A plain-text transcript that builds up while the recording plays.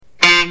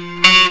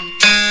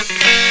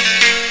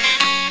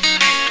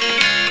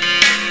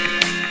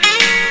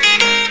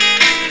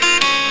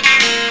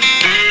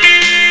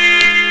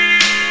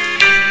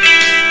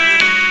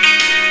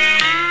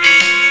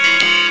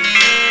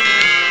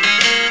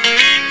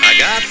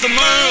the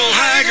Merle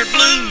Haggard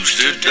blues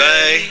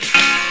today.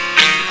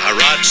 I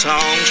write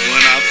songs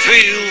when I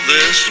feel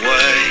this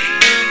way.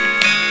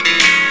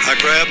 I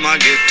grab my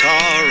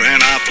guitar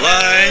and I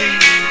play.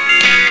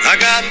 I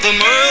got the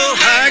Merle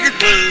Haggard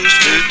blues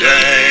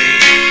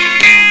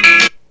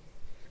today.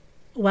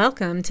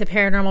 Welcome to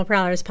Paranormal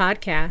Prowlers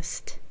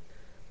Podcast.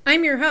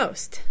 I'm your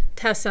host,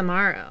 Tessa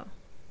Morrow,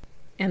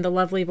 and the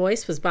lovely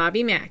voice was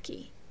Bobby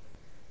Mackey.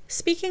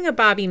 Speaking of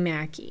Bobby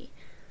Mackey,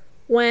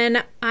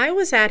 when I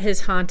was at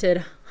his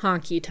haunted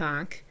honky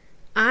tonk,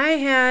 I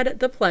had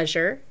the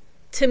pleasure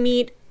to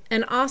meet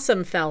an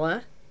awesome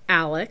fella,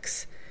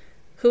 Alex,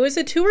 who is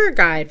a tour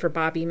guide for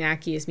Bobby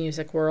Mackey's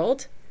Music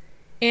World,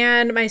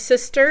 and my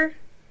sister,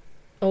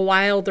 a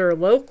Wilder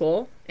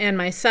local, and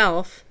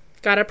myself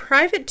got a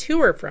private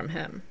tour from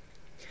him.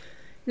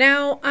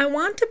 Now, I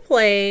want to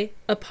play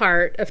a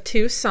part of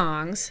two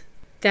songs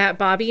that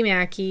Bobby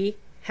Mackey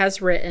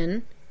has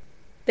written.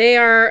 They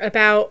are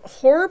about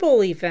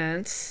horrible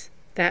events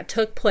that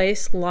took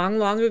place long,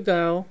 long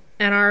ago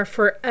and are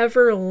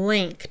forever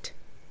linked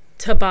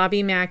to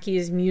Bobby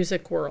Mackey's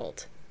Music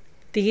World.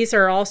 These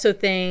are also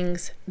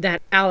things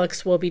that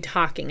Alex will be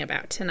talking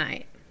about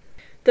tonight.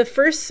 The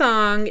first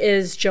song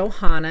is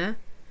Johanna,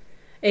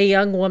 a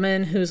young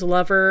woman whose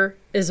lover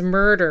is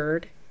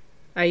murdered.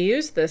 I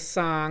used this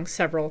song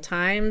several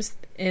times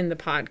in the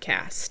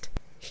podcast.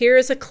 Here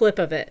is a clip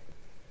of it.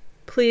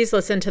 Please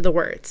listen to the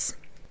words.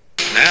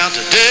 Now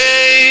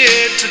today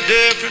it's a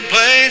different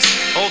place,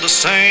 all the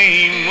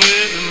same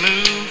with a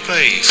new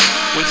face,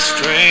 with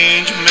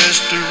strange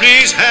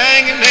mysteries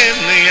hanging in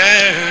the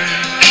air.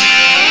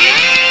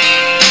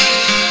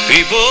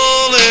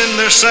 People in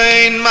their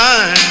sane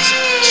minds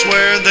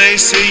swear they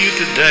see you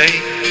today.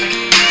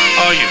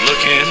 Are you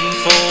looking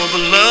for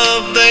the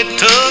love they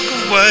took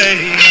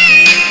away?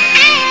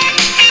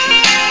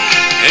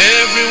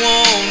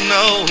 Everyone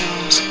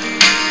knows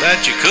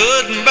that you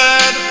couldn't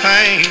bear the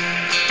pain,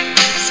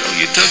 so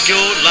you took your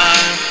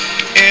life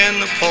in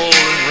the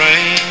pouring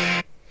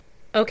rain.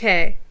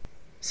 Okay,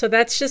 so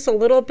that's just a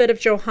little bit of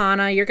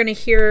Johanna. You're going to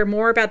hear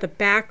more about the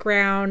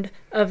background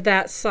of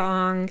that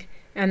song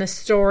and the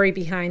story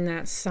behind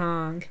that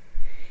song.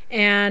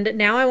 And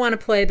now I want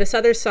to play this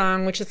other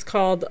song, which is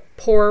called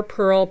Poor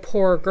Pearl,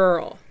 Poor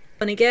Girl.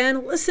 And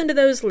again, listen to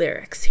those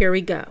lyrics. Here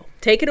we go.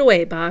 Take it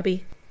away,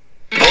 Bobby.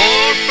 Poor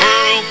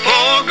Pearl,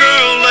 poor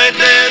girl, lay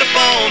dead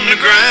upon the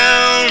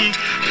ground.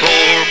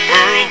 Poor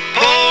Pearl,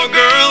 poor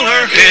girl,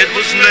 her head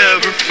was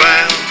never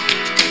found.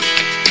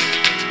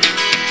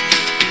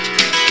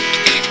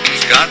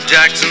 Scott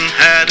Jackson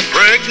had a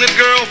pregnant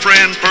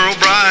girlfriend, Pearl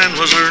Bryan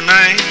was her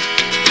name.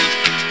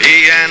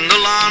 He and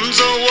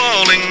Alonzo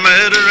Walling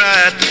met her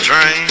at the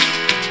train.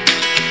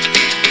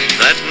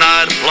 That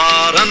night a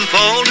plot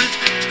unfolded,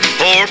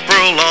 poor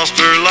Pearl lost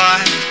her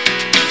life.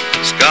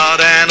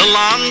 Scott and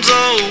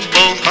Alonzo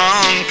both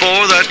hung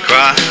for that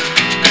crime.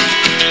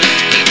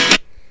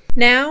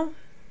 Now,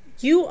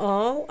 you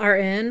all are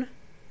in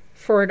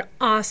for an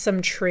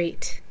awesome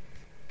treat.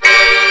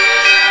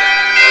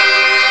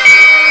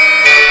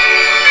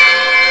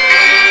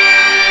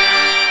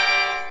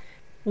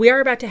 We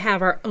are about to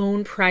have our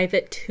own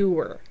private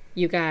tour,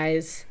 you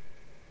guys.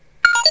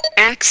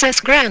 Access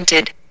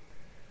granted.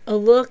 A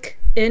look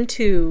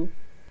into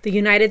the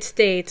United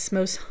States'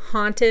 most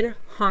haunted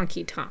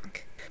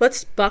honky-tonk.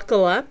 Let's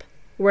buckle up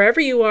wherever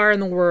you are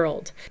in the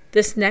world.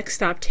 This next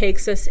stop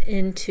takes us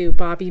into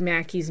Bobby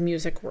Mackey's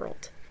Music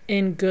World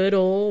in good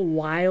old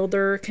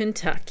Wilder,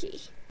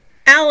 Kentucky.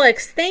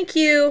 Alex, thank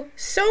you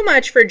so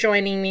much for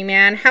joining me,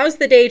 man. How's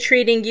the day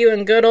treating you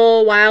in good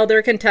old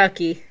Wilder,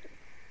 Kentucky?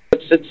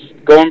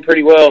 It's going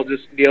pretty well,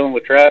 just dealing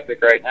with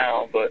traffic right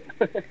now, but...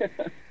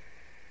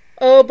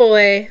 Oh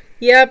boy.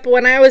 Yep,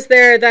 when I was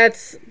there,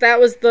 that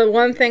was the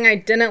one thing I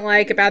didn't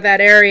like about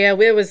that area.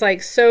 It was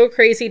like so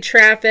crazy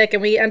traffic,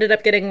 and we ended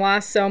up getting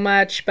lost so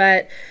much,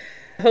 but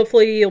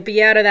hopefully you'll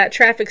be out of that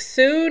traffic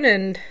soon,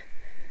 and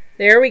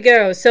there we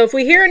go. So if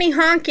we hear any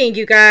honking,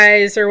 you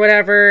guys, or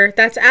whatever,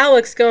 that's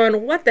Alex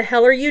going, what the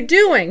hell are you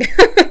doing?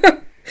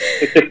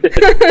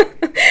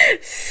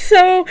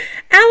 So,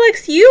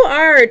 Alex, you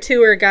are a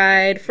tour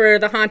guide for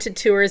the haunted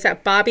tours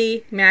at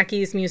Bobby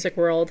Mackey's Music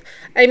World.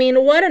 I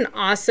mean, what an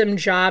awesome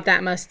job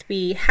that must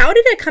be. How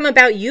did it come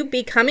about you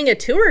becoming a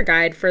tour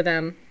guide for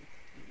them?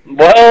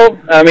 Well,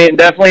 I mean, it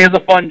definitely is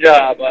a fun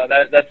job.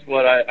 That's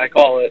what I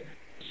call it.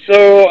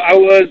 So I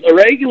was a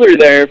regular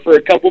there for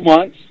a couple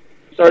months.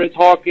 Started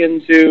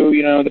talking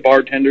to, the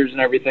bartenders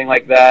and everything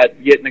like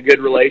that, getting a good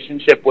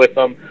relationship with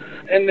them.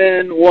 And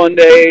then one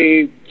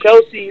day,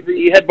 Chelsea,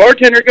 the head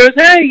bartender, goes,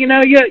 hey, you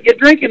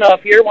drink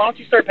enough here. Why don't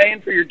you start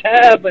paying for your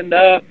tab and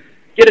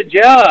get a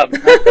job?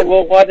 I said,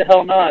 well, why the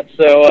hell not?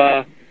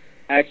 So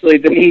actually,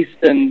 Denise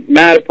and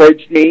Matt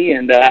approached me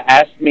and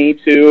asked me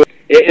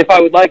if I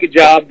would like a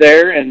job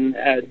there and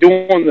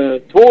doing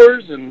the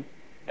tours. And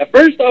at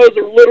first, I was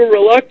a little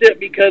reluctant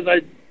because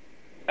I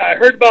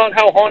heard about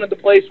how haunted the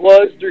place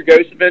was through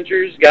Ghost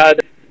Adventures. Got,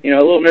 a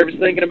little nervous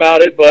thinking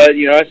about it, but,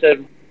 I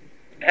said,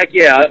 heck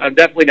yeah, I'm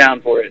definitely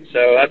down for it.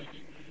 So that's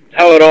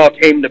how it all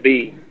came to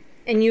be.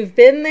 and you've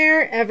been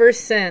there ever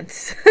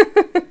since.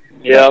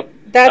 Yep.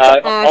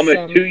 That's awesome.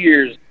 Almost 2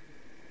 years.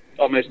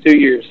 Almost 2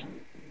 years.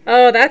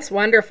 Oh, that's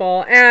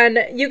wonderful. And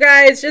you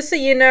guys, just so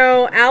you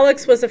know,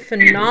 Alex was a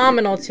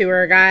phenomenal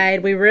tour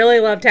guide. We really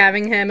loved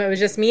having him. It was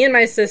just me and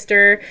my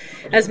sister,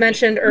 as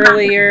mentioned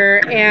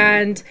earlier,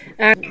 and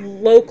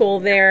local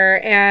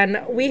there,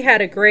 and we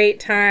had a great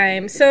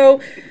time.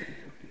 So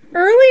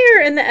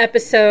earlier in the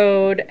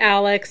episode,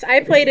 Alex,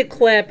 I played a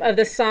clip of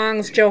the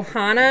songs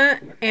Johanna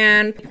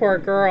and Poor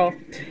Girl.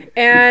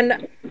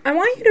 And I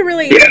want you to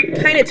really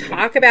kind of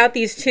talk about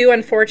these two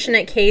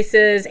unfortunate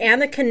cases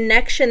and the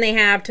connection they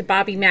have to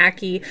Bobby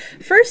Mackey.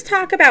 First,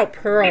 talk about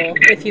Pearl,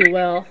 if you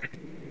will.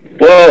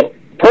 Well,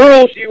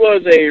 Pearl, she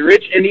was a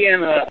rich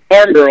Indiana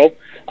farm girl,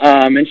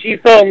 and she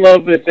fell in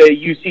love with a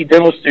UC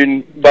dental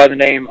student by the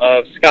name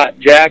of Scott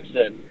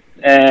Jackson.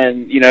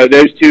 And, you know,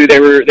 those two,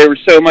 they were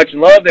so much in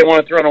love, they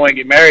wanted to run away and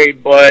get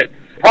married, but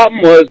the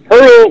problem was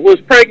Pearl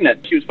was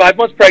pregnant. She was 5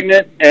 months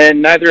pregnant,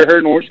 and neither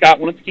her nor Scott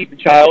wanted to keep the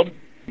child.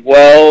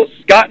 Well,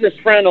 Scott and his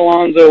friend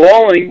Alonzo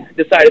Walling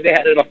decided they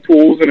had enough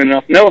tools and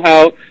enough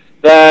know-how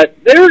that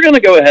they were going to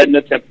go ahead and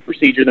attempt the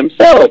procedure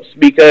themselves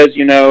because,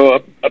 you know,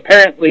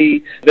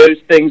 apparently those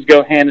things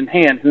go hand in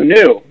hand. Who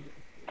knew?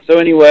 So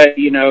anyway,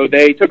 you know,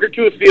 they took her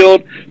to a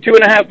field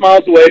 2.5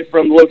 miles away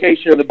from the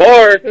location of the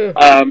bar,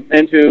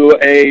 into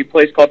a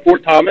place called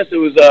Fort Thomas. It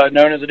was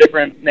known as a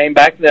different name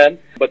back then.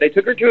 But they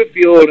took her to a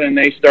field and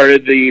they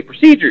started the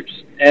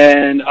procedures.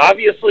 And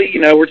obviously, you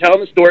know, we're telling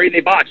the story,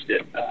 they botched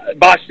it.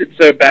 Botched it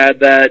so bad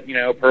that, you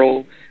know,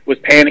 Pearl was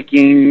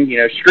panicking, you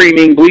know,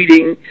 screaming,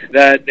 bleeding,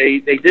 that they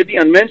did the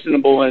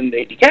unmentionable and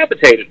they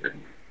decapitated her.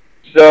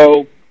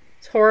 So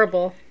it's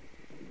horrible.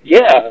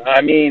 Yeah,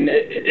 I mean,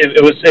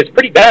 it's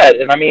pretty bad,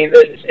 and I mean,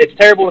 it's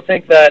terrible to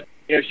think that,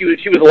 you know, she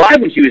was alive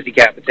when she was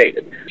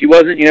decapitated. She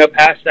wasn't, you know,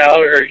 passed out,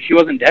 or she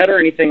wasn't dead or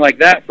anything like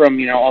that from,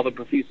 you know, all the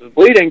profuse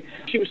bleeding.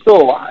 She was still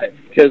alive,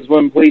 because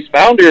when police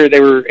found her,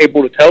 they were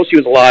able to tell she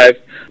was alive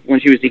when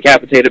she was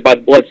decapitated by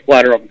the blood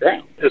splatter on the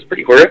ground. It was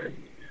pretty horrific.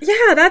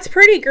 Yeah, that's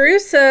pretty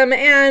gruesome,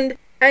 and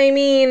I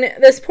mean,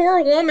 this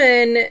poor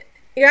woman,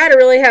 you gotta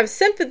really have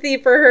sympathy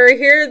for her.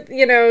 Here,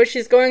 you know,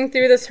 she's going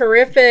through this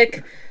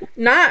horrific,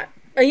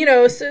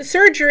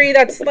 surgery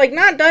that's like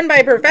not done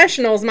by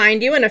professionals,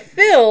 mind you, in a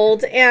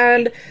field,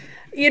 and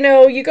you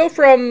know, you go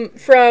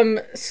from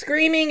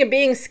screaming and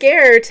being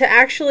scared to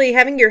actually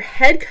having your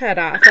head cut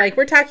off. Like,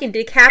 we're talking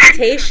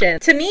decapitation.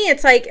 To me,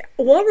 it's like,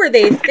 what were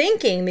they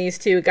thinking, these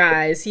two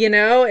guys? You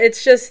know,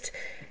 it's just,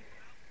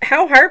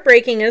 how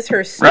heartbreaking is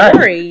her story?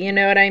 Right. You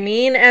know what I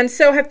mean? And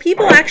so, have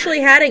people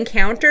actually had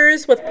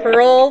encounters with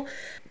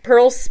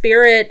Pearl's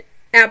spirit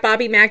at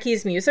Bobby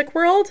Mackey's Music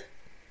World?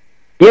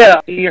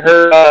 Yeah, see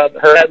her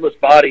headless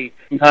body.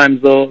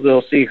 Sometimes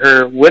they'll see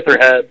her with her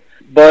head,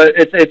 but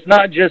it's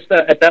not just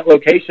at that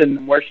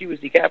location where she was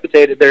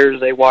decapitated.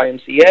 There's a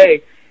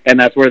YMCA, and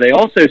that's where they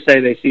also say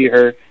they see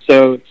her.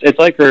 So it's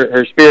like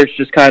her spirit's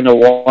just kind of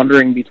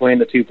wandering between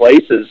the two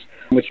places,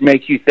 which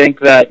makes you think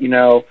that, you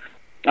know,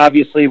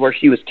 obviously where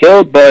she was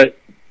killed, but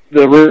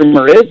the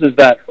rumor is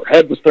that her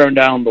head was thrown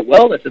down the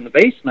well that's in the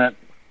basement.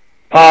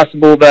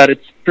 Possible that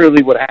it's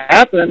truly what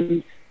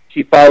happened.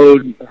 She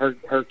followed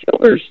her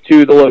killers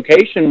to the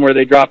location where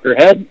they dropped her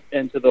head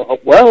into the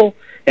well,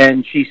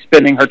 and she's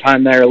spending her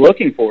time there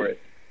looking for it,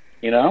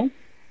 you know?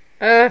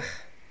 Yeah,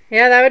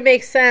 that would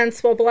make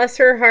sense. Well, bless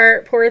her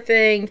heart, poor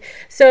thing.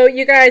 So,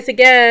 you guys,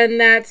 again,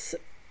 that's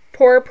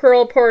Poor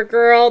Pearl, Poor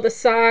Girl, the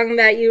song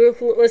that you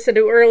listened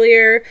to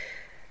earlier.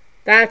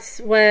 That's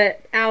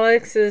what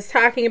Alex is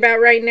talking about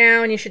right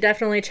now, and you should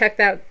definitely check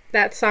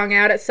that song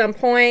out at some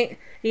point.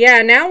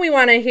 Yeah, now we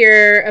want to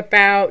hear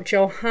about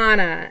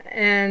Johanna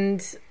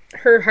and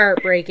her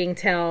heartbreaking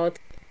tale.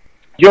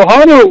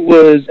 Johanna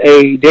was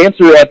a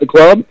dancer at the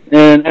club,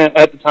 and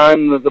at the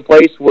time the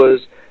place was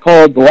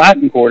called the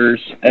Latin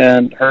Quarters,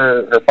 and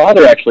her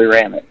father actually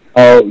ran it.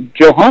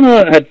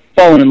 Johanna had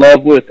fallen in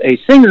love with a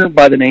singer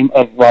by the name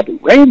of Robert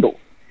Randall.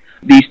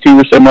 These two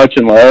were so much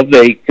in love,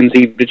 they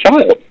conceived a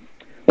child.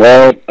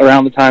 Well,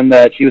 around the time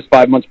that she was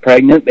 5 months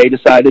pregnant, they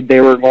decided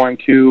they were going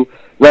to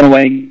run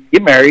away and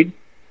get married.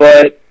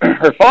 But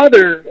her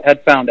father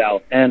had found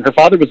out, and her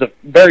father was a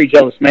very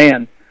jealous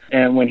man.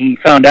 And when he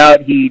found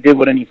out, he did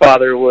what any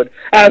father would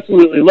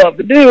absolutely love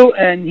to do,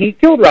 and he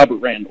killed Robert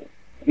Randall.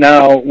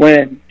 Now,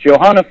 when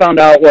Johanna found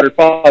out what her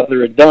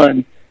father had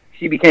done,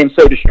 she became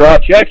so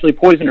distraught, she actually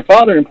poisoned her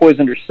father and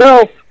poisoned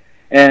herself.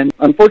 And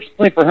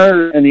unfortunately for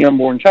her and the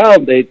unborn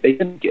child, they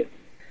didn't get it.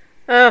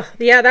 Oh,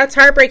 yeah, that's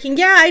heartbreaking.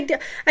 Yeah,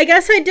 I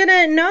guess I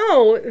didn't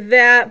know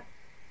that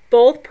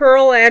both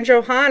Pearl and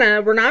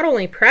Johanna were not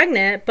only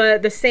pregnant, but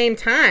at the same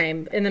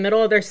time, in the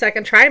middle of their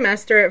second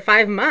trimester at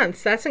 5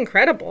 months. That's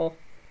incredible.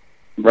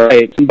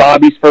 Right.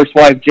 Bobby's first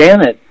wife,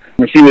 Janet,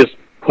 when she was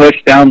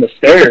pushed down the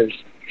stairs,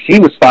 she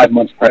was 5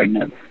 months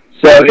pregnant.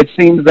 So it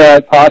seems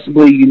that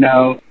possibly, you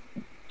know,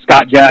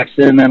 Scott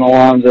Jackson and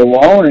Alonzo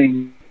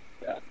Walling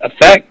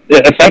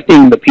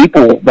affecting the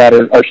people that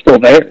are still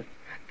there.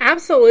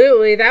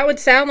 Absolutely. That would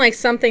sound like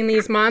something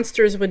these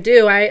monsters would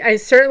do. I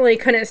certainly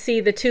couldn't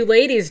see the two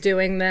ladies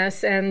doing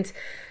this, and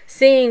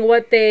seeing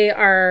what they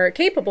are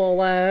capable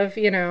of,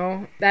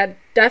 that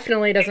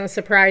definitely doesn't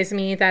surprise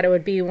me that it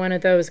would be one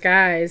of those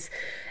guys.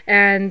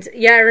 And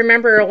yeah, I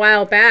remember a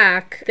while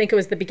back, I think it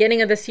was the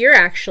beginning of this year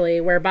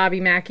actually, where Bobby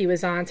Mackey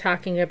was on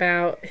talking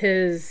about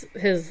his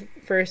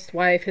first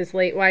wife, his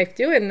late wife,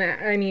 doing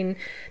that. I mean,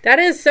 that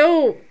is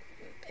so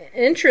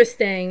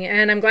interesting,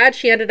 and I'm glad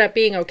she ended up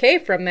being okay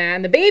from that,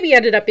 and the baby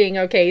ended up being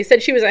okay. He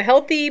said she was a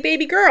healthy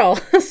baby girl.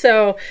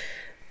 So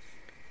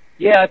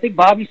yeah, I think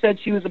Bobby said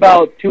she was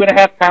about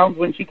 2.5 pounds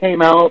when she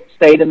came out,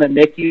 stayed in the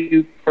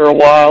NICU for a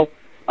while,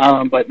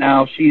 but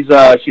now she's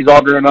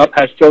all grown up,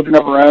 has children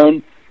of her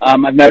own.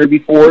 I've met her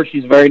before.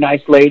 She's a very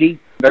nice lady,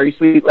 very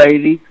sweet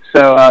lady,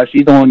 so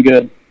she's doing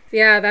good.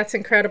 Yeah, that's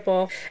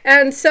incredible.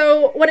 And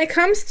so when it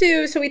comes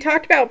to, so we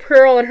talked about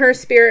Pearl and her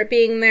spirit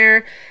being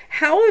there.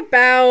 How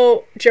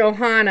about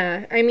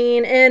Johanna? I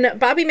mean, in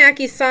Bobby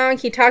Mackey's song,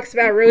 he talks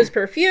about rose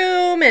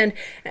perfume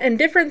and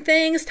different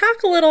things.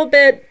 Talk a little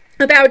bit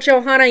about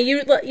Johanna.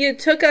 You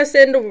took us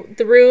into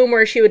the room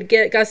where she would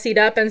get gussied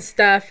up and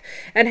stuff,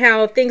 and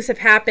how things have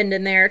happened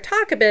in there.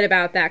 Talk a bit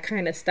about that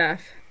kind of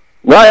stuff.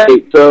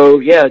 Right. So,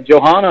 yeah,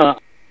 Johanna,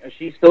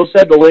 she's still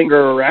said to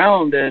linger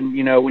around, and,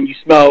 when you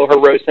smell her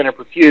rose-scented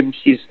perfume,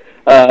 she's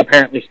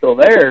apparently still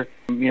there.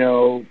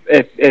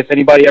 If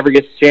anybody ever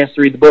gets a chance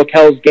to read the book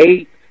Hell's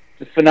Gate,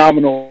 it's a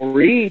phenomenal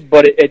read,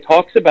 but it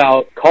talks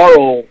about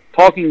Carl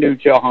talking to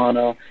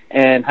Johanna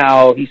and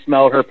how he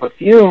smelled her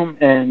perfume,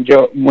 and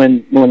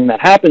when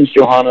that happens,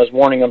 Johanna's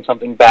warning him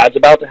something bad's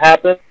about to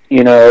happen.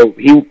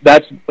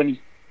 That's when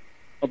he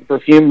smelled the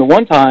perfume the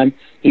one time.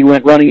 He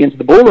went running into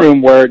the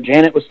ballroom where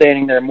Janet was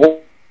standing there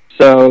more.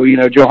 So,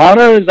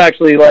 Johanna is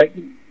actually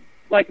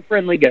like a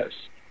friendly ghost.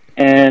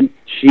 And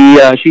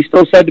she's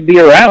still said to be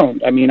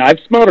around. I mean, I've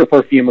smelled her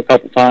perfume a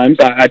couple times.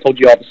 I told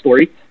you all the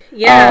story.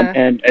 Yeah.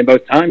 And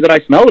both times that I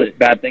smelled it,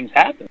 bad things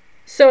happen.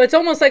 So it's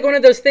almost like one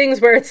of those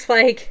things where it's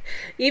like,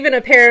 even a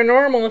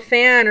paranormal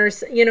fan or,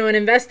 an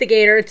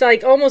investigator, it's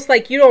like almost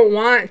like you don't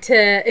want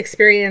to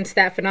experience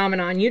that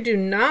phenomenon. You do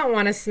not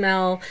want to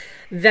smell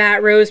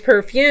that rose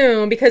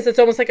perfume, because it's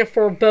almost like a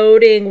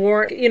foreboding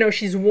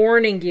she's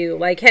warning you,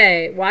 like,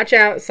 hey, watch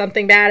out,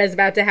 something bad is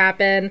about to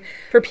happen.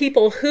 For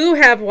people who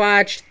have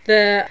watched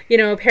the,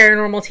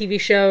 paranormal TV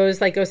shows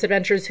like Ghost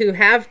Adventures, who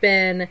have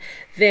been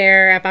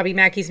there at Bobby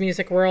Mackey's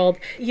Music World,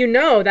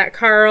 that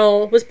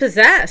Carl was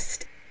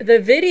possessed. The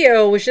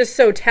video was just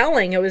so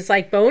telling. It was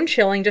like bone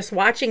chilling just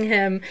watching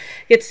him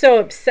get so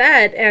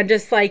upset, and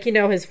just like,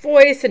 his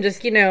voice and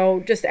just,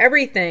 just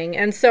everything.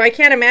 And so I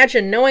can't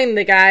imagine knowing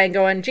the guy and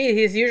going, gee,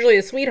 he's usually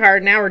a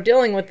sweetheart. Now we're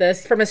dealing with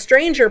this. From a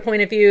stranger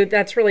point of view,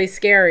 that's really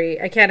scary.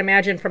 I can't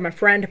imagine from a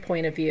friend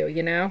point of view,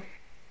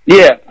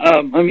 Yeah.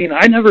 I mean,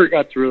 I never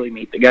got to really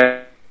meet the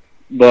guy,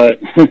 but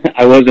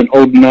I wasn't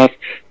old enough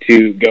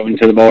to go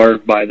into the bar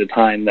by the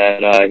time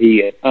that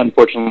he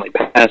unfortunately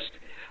passed.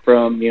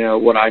 From,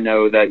 what I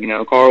know,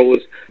 that, Carl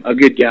was a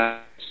good guy.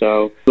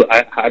 So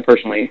I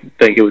personally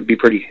think it would be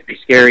pretty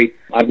scary.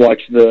 I've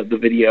watched the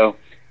video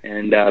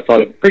and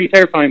thought it was pretty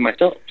terrifying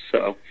myself.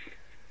 So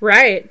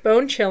right.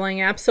 Bone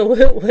chilling.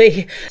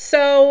 Absolutely.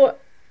 So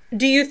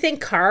do you think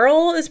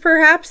Carl is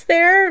perhaps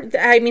there?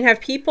 I mean, have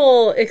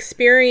people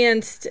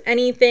experienced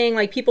anything,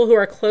 like people who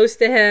are close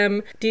to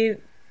him?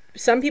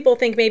 Some people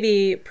think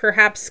maybe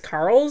perhaps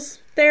Carl's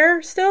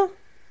there still?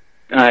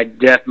 I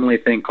definitely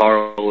think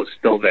Carl is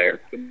still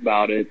there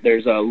about it.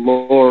 There's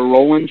Laura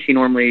Rowland. She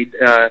normally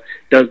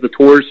does the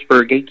tours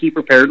for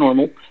Gatekeeper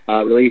Paranormal.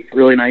 Really,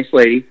 really nice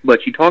lady.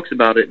 But she talks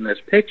about it in this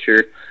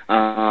picture,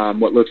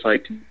 what looks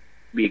like to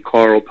be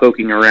Carl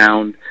poking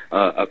around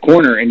a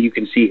corner, and you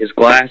can see his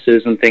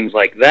glasses and things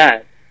like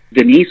that.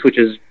 Denise, which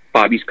is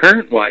Bobby's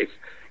current wife,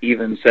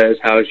 even says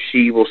how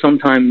she will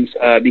sometimes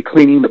be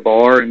cleaning the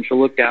bar, and she'll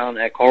look down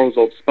at Carl's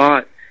old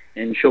spot,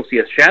 and she'll see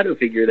a shadow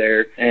figure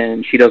there,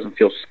 and she doesn't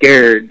feel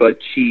scared, but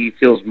she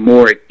feels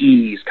more at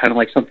ease, kind of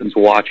like something's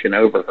watching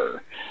over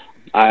her.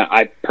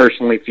 I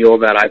personally feel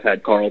that I've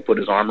had Carl put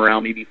his arm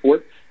around me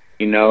before,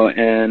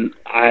 and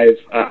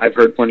I've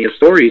heard plenty of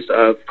stories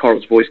of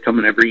Carl's voice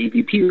coming every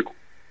EVP.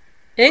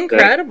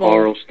 Incredible. That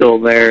Carl's still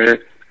there,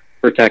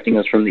 protecting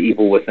us from the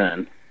evil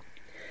within.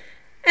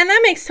 And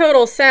that makes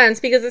total sense,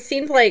 because it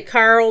seemed like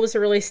Carl was a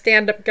really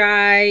stand-up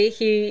guy.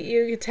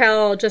 You could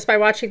tell just by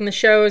watching the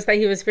shows that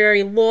he was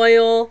very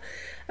loyal,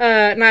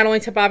 not only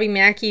to Bobby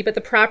Mackey, but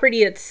the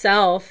property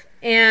itself,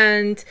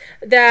 and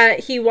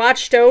that he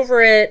watched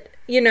over it,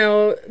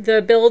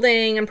 the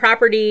building and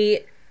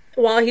property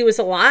while he was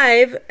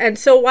alive. And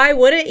so why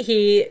wouldn't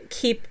he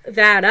keep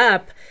that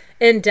up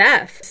in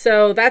death?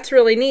 So that's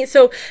really neat.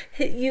 So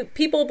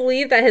people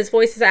believe that his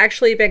voice has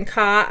actually been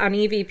caught on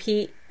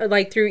EVP,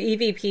 like through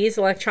EVP's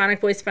electronic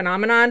voice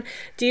phenomenon.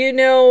 Do you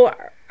know,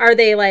 are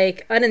they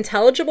like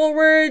unintelligible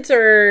words,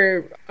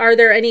 or are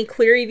there any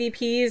clear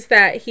EVPs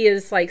that he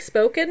has like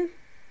spoken?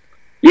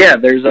 Yeah,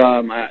 there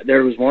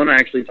was one I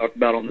actually talked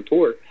about on the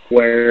tour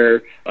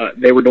where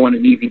they were doing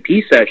an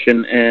EVP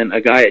session, and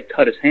a guy had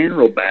cut his hand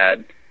real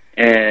bad,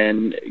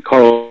 and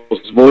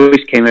Carl's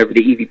voice came over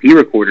the EVP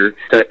recorder,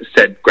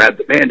 said, "Grab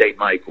the Band-Aid,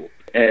 Michael."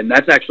 And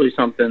that's actually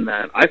something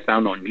that I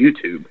found on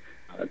YouTube,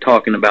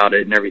 talking about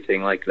it and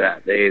everything like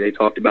that. They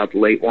talked about the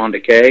late Wanda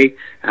Kay,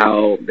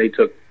 how they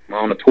took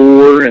on a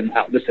tour and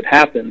how this had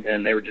happened,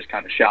 and they were just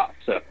kind of shocked.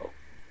 So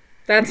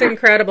that's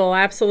incredible,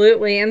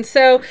 absolutely. And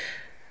so,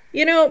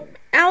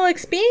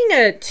 Alex, being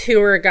a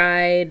tour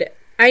guide,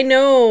 I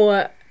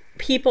know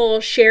people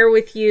share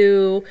with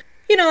you,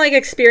 like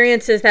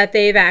experiences that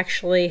they've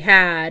actually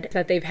had,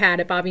 that they've had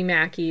at Bobby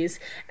Mackey's.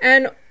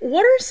 And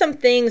what are some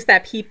things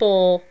that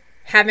people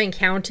have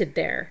encountered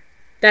there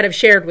that have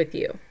shared with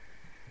you?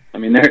 I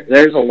mean,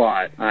 there's a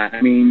lot.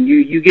 I mean,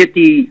 you get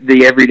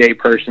the everyday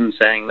person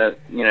saying that,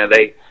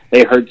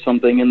 they heard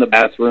something in the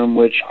bathroom,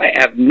 which I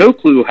have no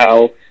clue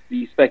how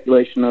the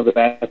speculation of the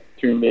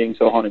bathroom being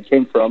so haunted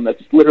came from.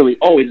 That's literally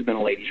always been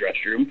a ladies'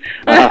 restroom.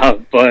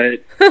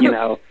 But,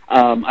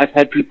 I've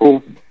had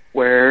people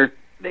where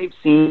they've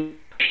seen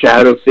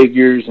shadow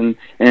figures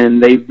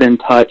and they've been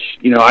touched.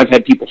 I've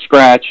had people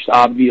scratched,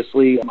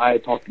 obviously. I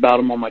had talked about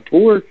them on my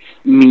tour,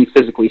 me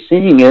physically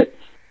seeing it,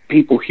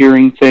 people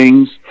hearing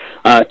things,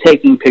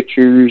 taking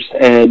pictures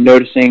and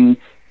noticing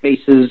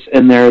faces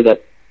in there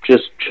that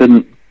just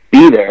shouldn't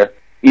be there.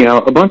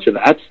 A bunch of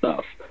that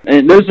stuff.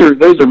 And those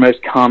are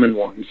most common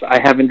ones. I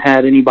haven't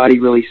had anybody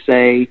really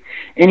say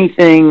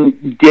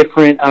anything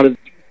different out of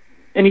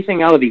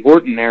the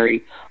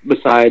ordinary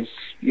besides,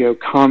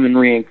 common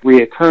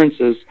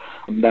reoccurrences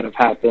that have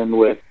happened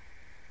with,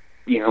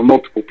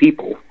 multiple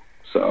people.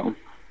 So.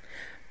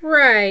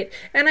 Right.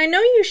 And I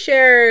know you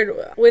shared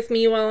with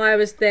me while I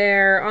was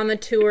there on the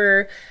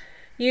tour,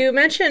 you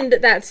mentioned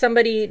that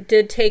somebody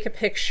did take a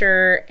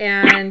picture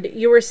and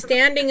you were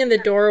standing in the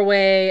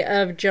doorway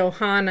of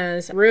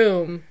Johanna's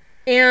room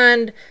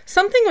and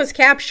something was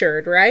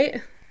captured,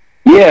 right?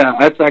 Yeah,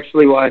 that's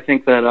actually why I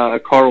think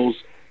that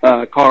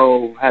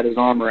Carl had his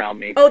arm around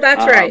me. Oh,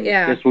 that's right,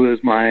 yeah. This was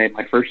my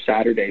first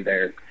Saturday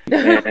there.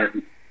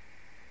 And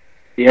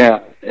yeah,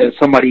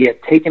 somebody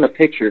had taken a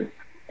picture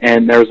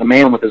and there was a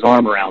man with his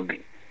arm around me.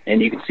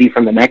 And you could see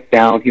from the neck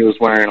down, he was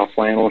wearing a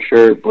flannel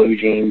shirt, blue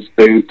jeans,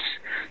 boots,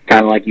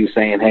 kind of like you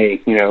saying,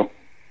 hey,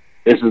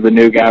 this is the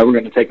new guy, we're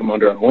going to take him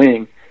under our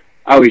wing.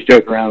 I always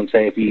joke around and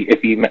say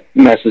if he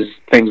messes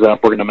things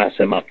up, we're going to mess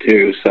him up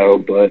too. So,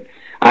 but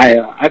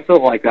I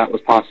felt like that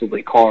was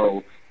possibly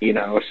Carl,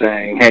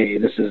 saying, hey,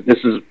 this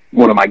is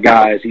one of my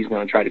guys. He's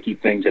going to try to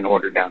keep things in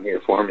order down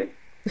here for me.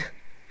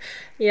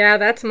 Yeah,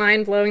 that's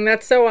mind-blowing.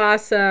 That's so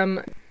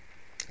awesome.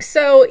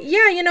 So,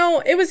 yeah,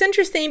 it was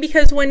interesting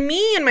because when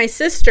me and my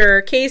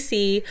sister,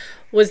 Casey,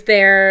 was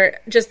there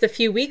just a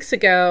few weeks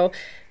ago,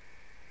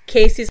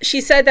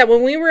 she said that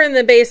when we were in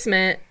the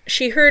basement,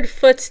 she heard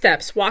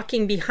footsteps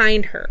walking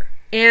behind her.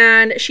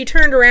 And she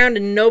turned around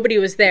and nobody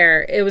was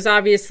there. It was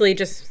obviously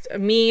just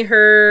me,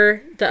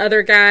 her, the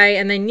other guy,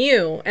 and then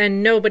you,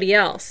 and nobody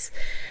else.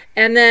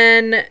 And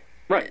then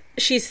right.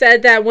 She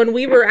said that when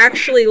we were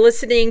actually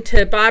listening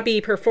to Bobby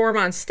perform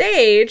on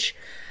stage,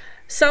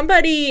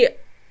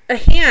 a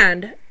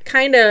hand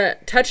kind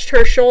of touched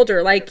her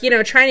shoulder, like,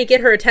 trying to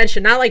get her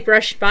attention, not like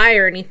brushed by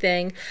or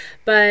anything,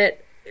 but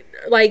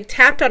like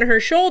tapped on her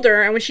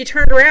shoulder. And when she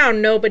turned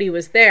around, nobody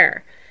was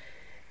there.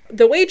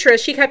 The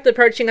waitress, she kept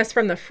approaching us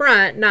from the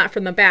front, not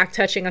from the back,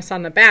 touching us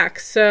on the back.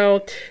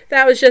 So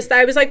that was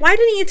I was like, why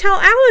didn't you tell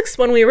Alex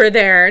when we were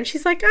there? And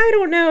she's like, I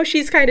don't know.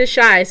 She's kind of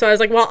shy. So I was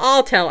like, well,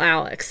 I'll tell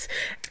Alex.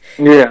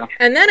 Yeah.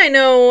 And then I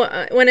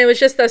know when it was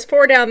just us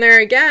four down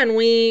there again,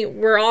 we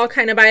were all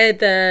kind of by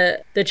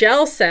the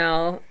jail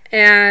cell.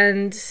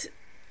 And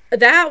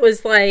that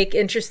was like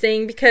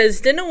interesting because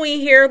didn't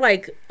we hear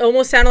like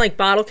almost sounded like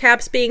bottle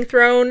caps being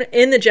thrown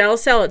in the jail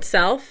cell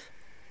itself?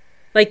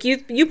 Like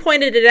you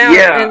pointed it out.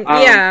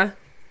 Yeah. And,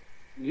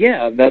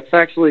 yeah, that's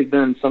actually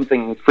been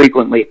something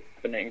frequently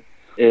happening.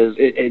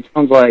 It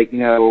sounds like,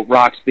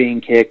 rocks being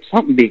kicked,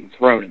 something being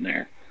thrown in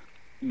there.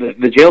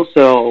 The jail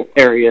cell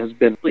area has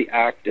been really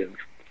active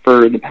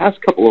for the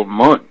past couple of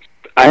months.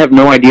 I have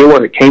no idea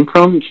where it came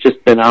from. It's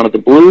just been out of the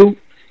blue.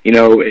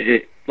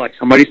 Like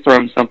somebody's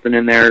thrown something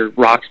in there,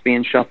 rocks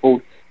being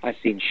shuffled. I've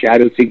seen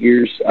shadow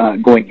figures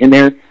going in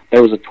there.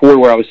 There was a tour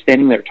where I was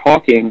standing there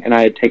talking, and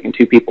I had taken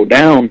two people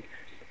down.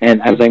 And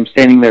as I'm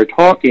standing there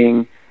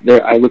talking,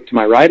 I looked to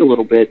my right a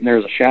little bit, and there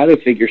was a shadow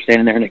figure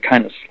standing there, and it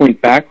kind of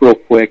slinked back real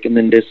quick and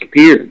then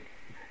disappeared.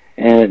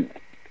 And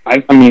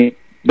I mean,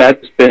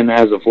 that's been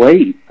as of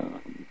late.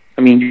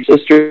 Your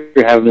sister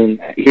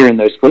hearing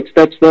those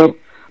footsteps, though,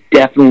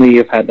 definitely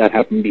have had that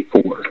happen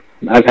before.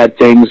 I've had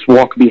things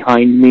walk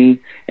behind me,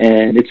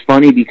 and it's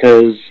funny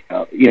because,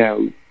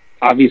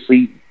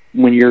 obviously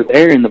when you're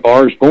there and the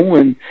bar's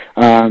going,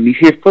 you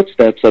hear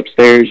footsteps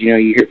upstairs, you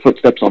hear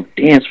footsteps on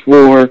the dance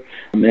floor.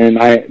 And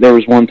there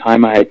was one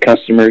time I had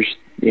customers,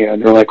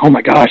 and they're like, oh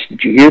my gosh,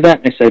 did you hear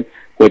that? And I said,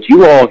 what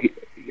you all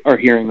are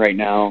hearing right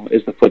now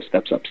is the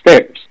footsteps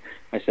upstairs.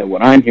 I said,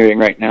 what I'm hearing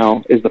right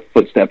now is the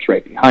footsteps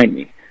right behind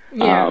me.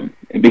 Yeah.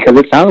 Because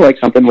it sounded like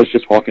something was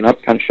just walking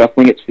up, kind of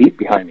shuffling its feet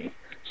behind me.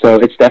 So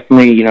it's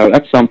definitely,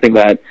 that's something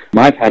that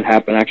I've had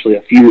happen actually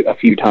a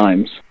few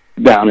times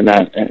down in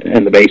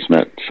the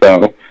basement.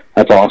 So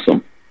that's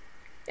awesome.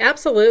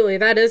 Absolutely.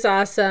 That is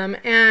awesome.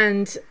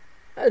 And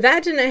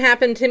that didn't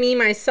happen to me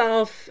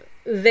myself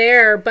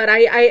there, but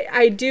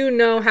I do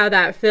know how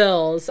that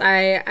feels.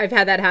 I've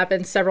had that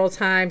happen several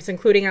times,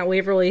 including at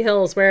Waverly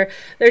Hills, where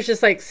there's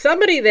just like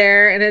somebody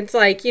there, and it's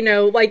like, you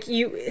know, like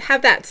you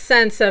have that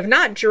sense of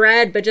not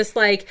dread, but just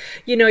like,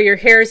 you know, your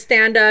hairs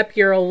stand up,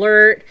 you're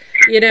alert,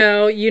 you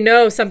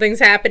know something's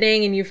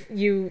happening, and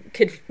you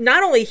could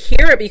not only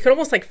hear it, but you could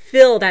almost like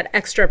feel that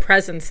extra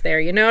presence there.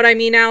 You know what I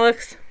mean,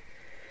 Alex?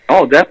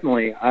 Oh,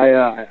 definitely.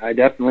 I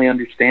definitely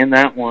understand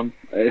that one.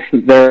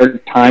 There are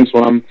times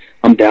when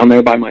I'm down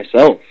there by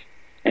myself,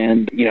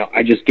 and you know,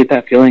 I just get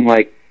that feeling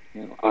like,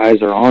 you know,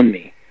 eyes are on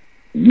me.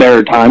 There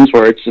are times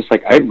where it's just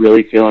like I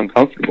really feel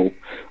uncomfortable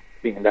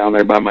being down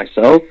there by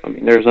myself. I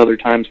mean, there's other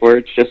times where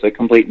it's just a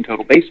complete and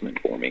total basement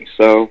for me.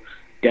 So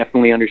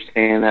definitely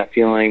understand that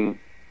feeling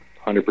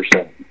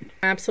 100%.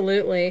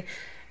 Absolutely.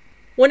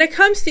 When it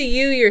comes to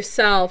you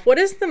yourself, what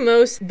is the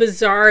most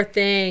bizarre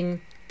thing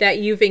that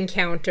you've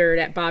encountered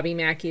at Bobby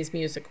Mackey's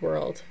Music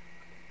World?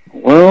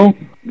 Well,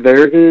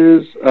 there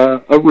is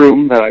a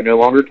room that I no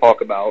longer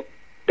talk about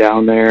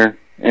down there,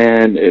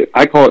 and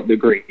I call it the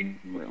green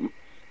room.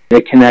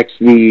 It connects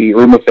the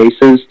Room of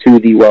Faces to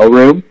the well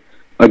room.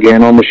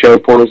 Again, on the show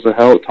Portals to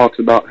Hell, it talks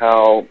about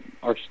how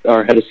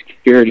our head of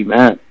security,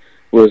 Matt,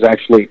 was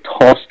actually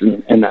tossed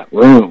in that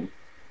room.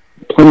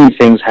 Plenty of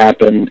things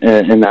happened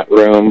in that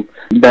room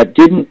that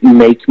didn't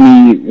make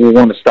me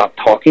want to stop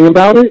talking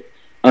about it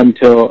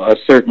until a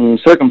certain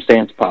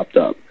circumstance popped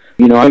up.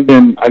 You know, I've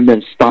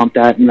been stomped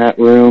at in that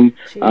room.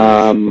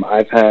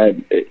 I've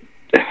had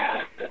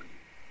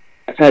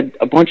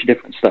a bunch of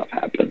different stuff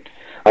happen.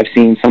 I've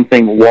seen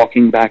something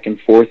walking back and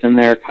forth in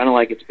there, kind of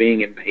like it's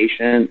being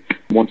impatient,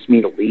 wants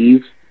me to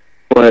leave.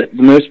 But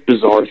the most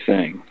bizarre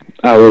thing,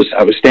 I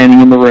was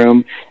standing in the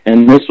room,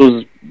 and this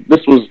was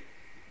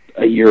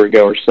a year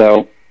ago or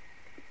so,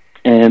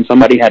 and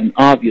somebody had an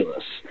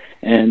Ovilus.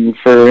 And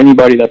for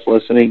anybody that's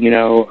listening, you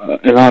know,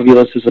 an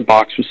Ovilus is a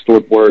box with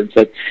stored words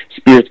that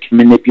spirits can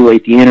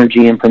manipulate the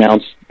energy and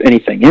pronounce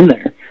anything in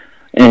there.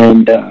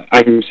 And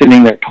I was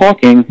sitting there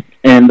talking,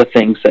 and the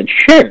thing said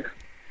share.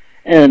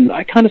 And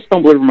I kind of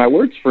stumbled over my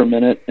words for a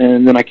minute,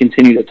 and then I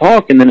continued to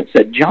talk, and then it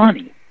said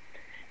Johnny.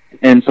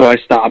 And so I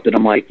stopped, and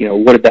I'm like, you know,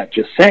 what did that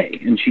just say?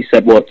 And she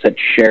said, well, it said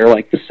share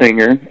like the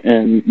singer,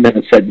 and then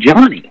it said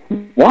Johnny.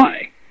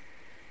 Why?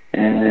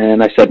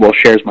 And I said, well,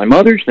 Cher's my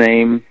mother's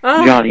name.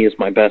 Oh. Johnny is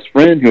my best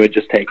friend who had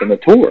just taken the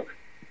tour.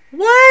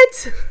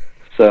 What?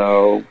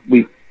 So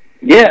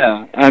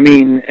I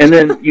mean, and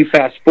then you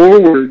fast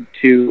forward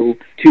to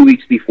 2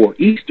 weeks before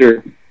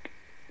Easter,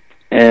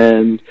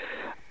 and,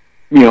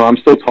 you know, I'm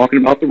still talking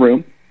about the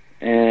room,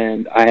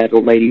 and I had a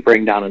lady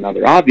bring down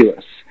another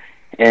Ovilus,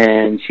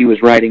 and she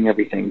was writing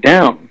everything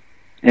down,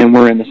 and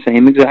we're in the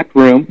same exact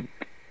room,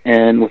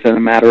 and within a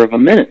matter of a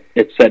minute,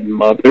 it said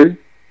mother,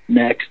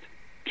 next,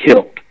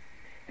 killed.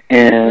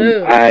 And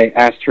Ooh. I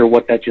asked her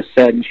what that just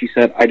said, and she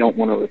said, I don't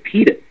want to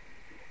repeat it.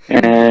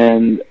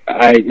 And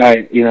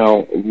I, you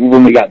know,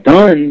 when we got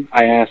done,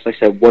 I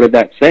said, what did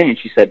that say? And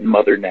she said,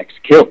 mother next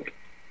killed.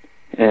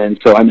 And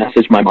so I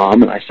messaged my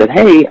mom, and I said,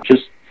 hey,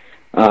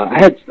 I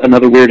had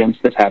another weird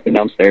incident happen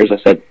downstairs.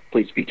 I said,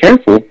 please be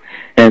careful.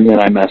 And then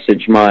I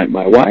messaged my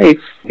wife,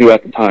 who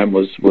at the time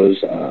was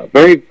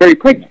very, very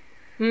pregnant.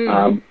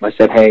 I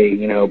said, hey,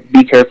 you know,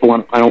 be careful.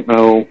 I don't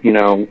know, you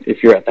know,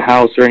 if you're at the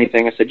house or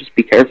anything. I said, just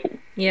be careful.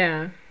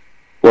 Yeah.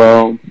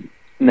 Well,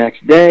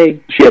 next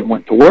day, she had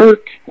went to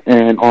work,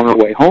 and on her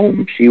way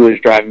home, she was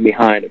driving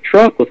behind a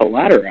truck with a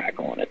ladder rack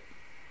on it.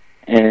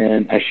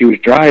 And as she was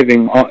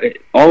driving,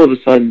 all of a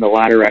sudden, the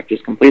ladder rack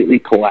just completely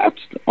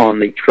collapsed on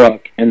the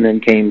truck and then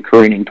came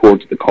careening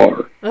towards the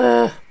car.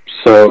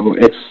 So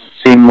it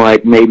seemed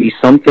like maybe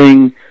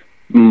something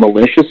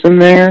malicious in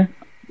there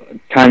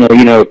kind of,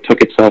 you know,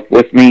 took itself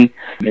with me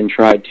and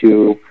tried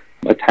to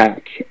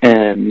attack.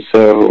 And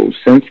so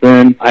since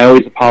then, I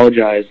always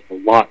apologize a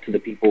lot to the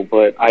people,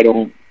 but I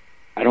don't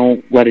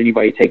let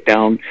anybody take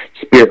down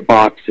spirit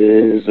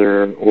boxes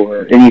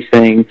or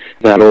anything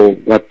that'll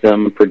let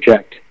them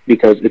project,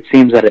 because it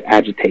seems that it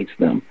agitates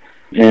them.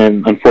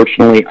 And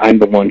unfortunately, I'm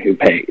the one who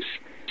pays.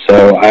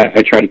 So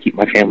I try to keep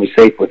my family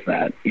safe with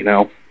that, you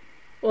know.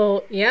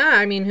 Well, yeah,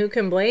 I mean, who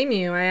can blame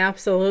you? I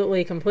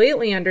absolutely,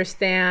 completely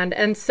understand.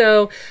 And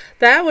so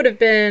that would have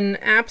been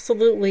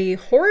absolutely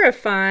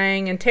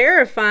horrifying and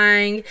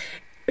terrifying.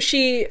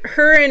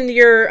 Her and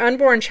your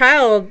unborn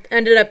child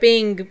ended up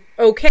being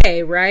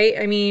okay, right?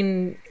 I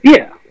mean...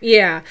 Yeah.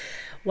 Yeah.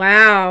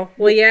 Wow.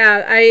 Well,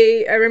 yeah,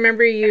 I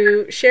remember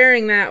you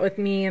sharing that with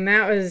me, and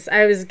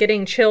I was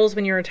getting chills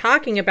when you were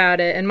talking about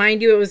it. And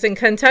mind you, it was in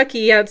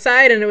Kentucky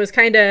outside, and it was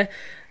kind of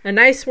a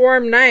nice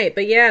warm night,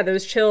 but yeah,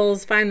 those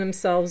chills find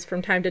themselves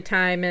from time to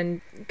time, and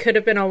could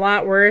have been a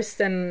lot worse,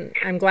 and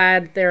I'm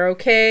glad they're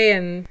okay.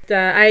 And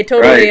I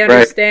totally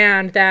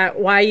understand that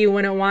why you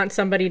wouldn't want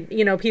somebody,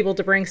 you know, people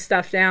to bring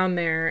stuff down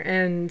there,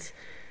 and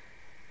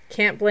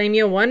can't blame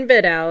you one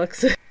bit,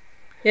 Alex.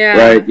 Yeah.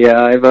 Right.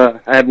 Yeah.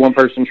 I had one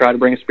person try to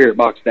bring a spirit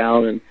box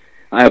down, and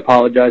I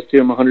apologized to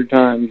him 100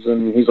 times,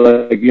 and he's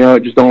like,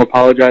 just don't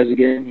apologize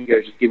again. He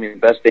goes, just give me the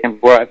best damn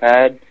tour I've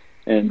had,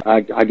 and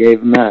I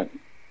gave him that.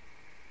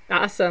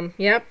 Awesome.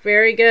 Yep,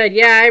 very good.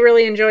 Yeah, I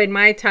really enjoyed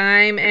my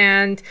time.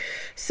 And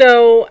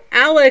so,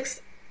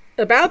 Alex,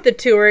 about the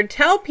tour,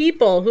 tell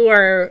people who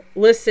are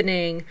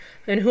listening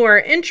and who are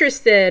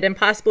interested in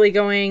possibly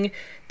going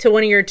to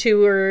one of your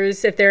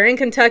tours, if they're in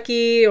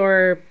Kentucky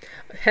or,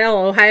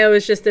 hell, Ohio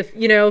is just a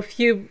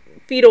few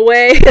feet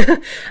away.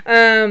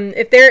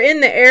 If they're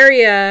in the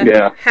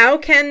area, How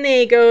can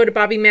they go to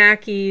Bobby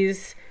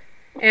Mackey's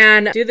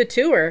and do the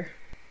tour?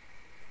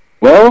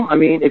 Well, I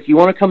mean, if you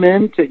want to come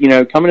into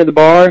the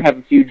bar, have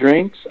a few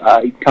drinks,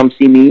 you can come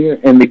see me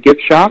in the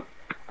gift shop.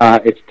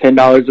 It's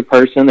 $10 a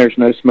person. There's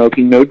no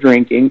smoking, no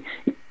drinking.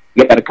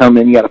 You got to come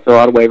in. You got to fill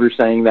out a waiver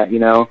saying that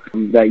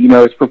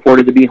it's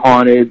purported to be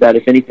haunted. That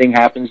if anything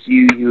happens to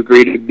you, you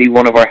agree to be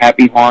one of our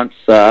happy haunts.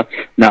 No,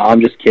 I'm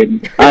just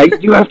kidding.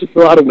 You have to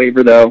fill out a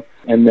waiver though,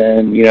 and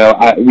then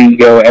we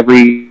go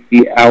every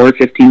hour,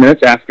 15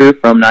 minutes after,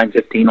 from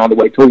 9:15 all the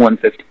way till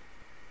 1:15.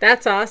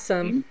 That's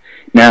awesome.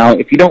 Now,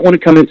 if you don't want to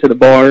come into the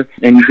bar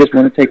and you just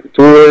want to take the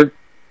tour,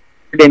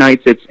 Saturday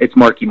nights it's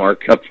Marky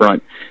Mark up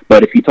front.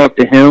 But if you talk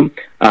to him,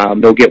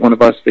 they'll get one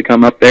of us to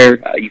come up there.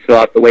 You fill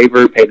out the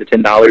waiver, pay the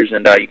 $10,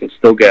 and you can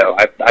still go.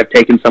 I've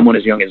taken someone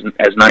as young as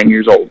 9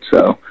 years old.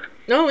 So.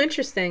 Oh,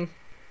 interesting.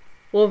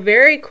 Well,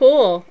 very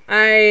cool.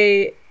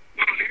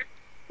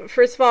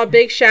 First of all,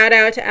 big shout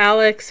out to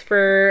Alex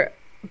for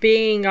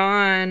being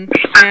on,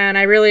 and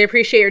I really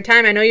appreciate your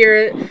time. I know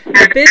you're a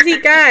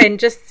busy guy and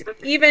just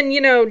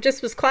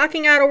was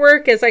clocking out of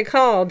work as I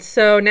called,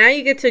 so now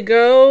you get to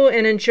go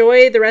and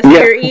enjoy the rest of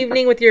your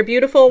evening with your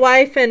beautiful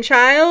wife and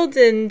child.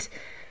 And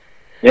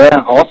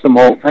awesome.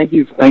 Well, thank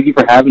you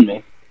for having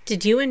me.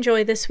 Did you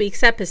enjoy this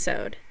week's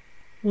episode?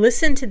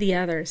 Listen to the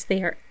others.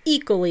 They are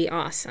equally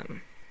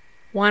awesome.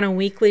 Want a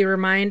weekly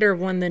reminder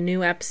of when the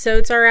new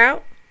episodes are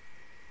out?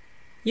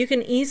 You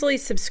can easily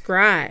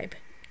subscribe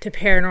to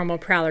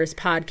Paranormal Prowlers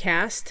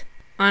Podcast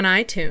on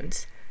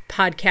iTunes,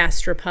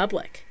 Podcast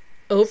Republic,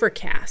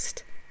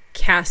 Overcast,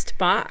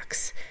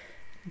 CastBox,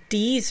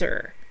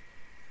 Deezer,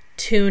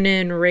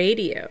 TuneIn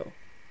Radio.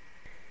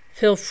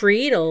 Feel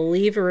free to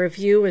leave a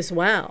review as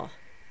well.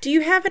 Do you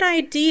have an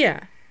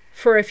idea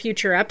for a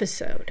future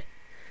episode,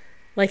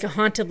 like a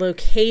haunted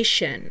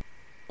location,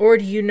 or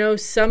do you know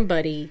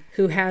somebody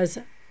who has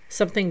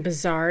something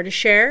bizarre to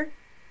share?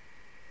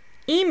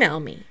 Email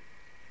me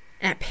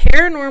at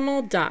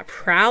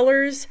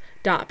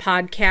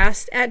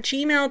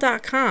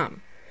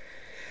paranormal.prowlers.podcast@gmail.com.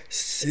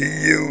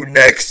 See you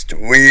next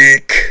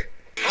week.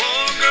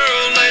 Poor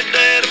girl lay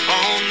dead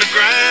upon the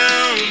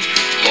ground.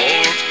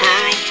 Poor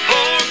girl,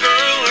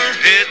 her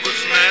head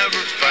was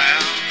never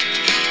found.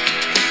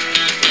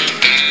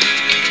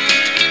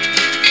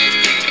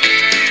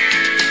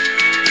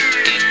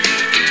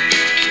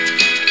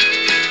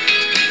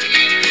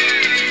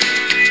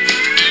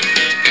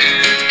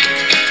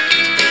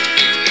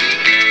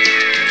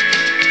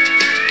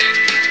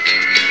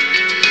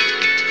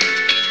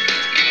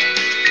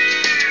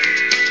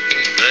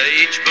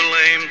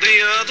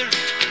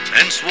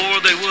 And swore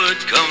they would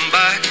come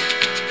back.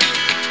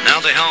 Now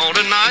they haunt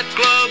a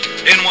nightclub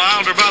in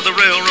Wilder by the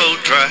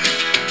railroad track.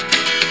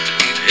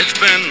 It's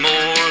been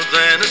more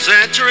than a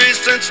century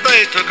since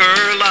they took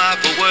her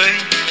life away,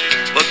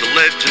 but the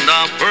legend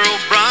of Pearl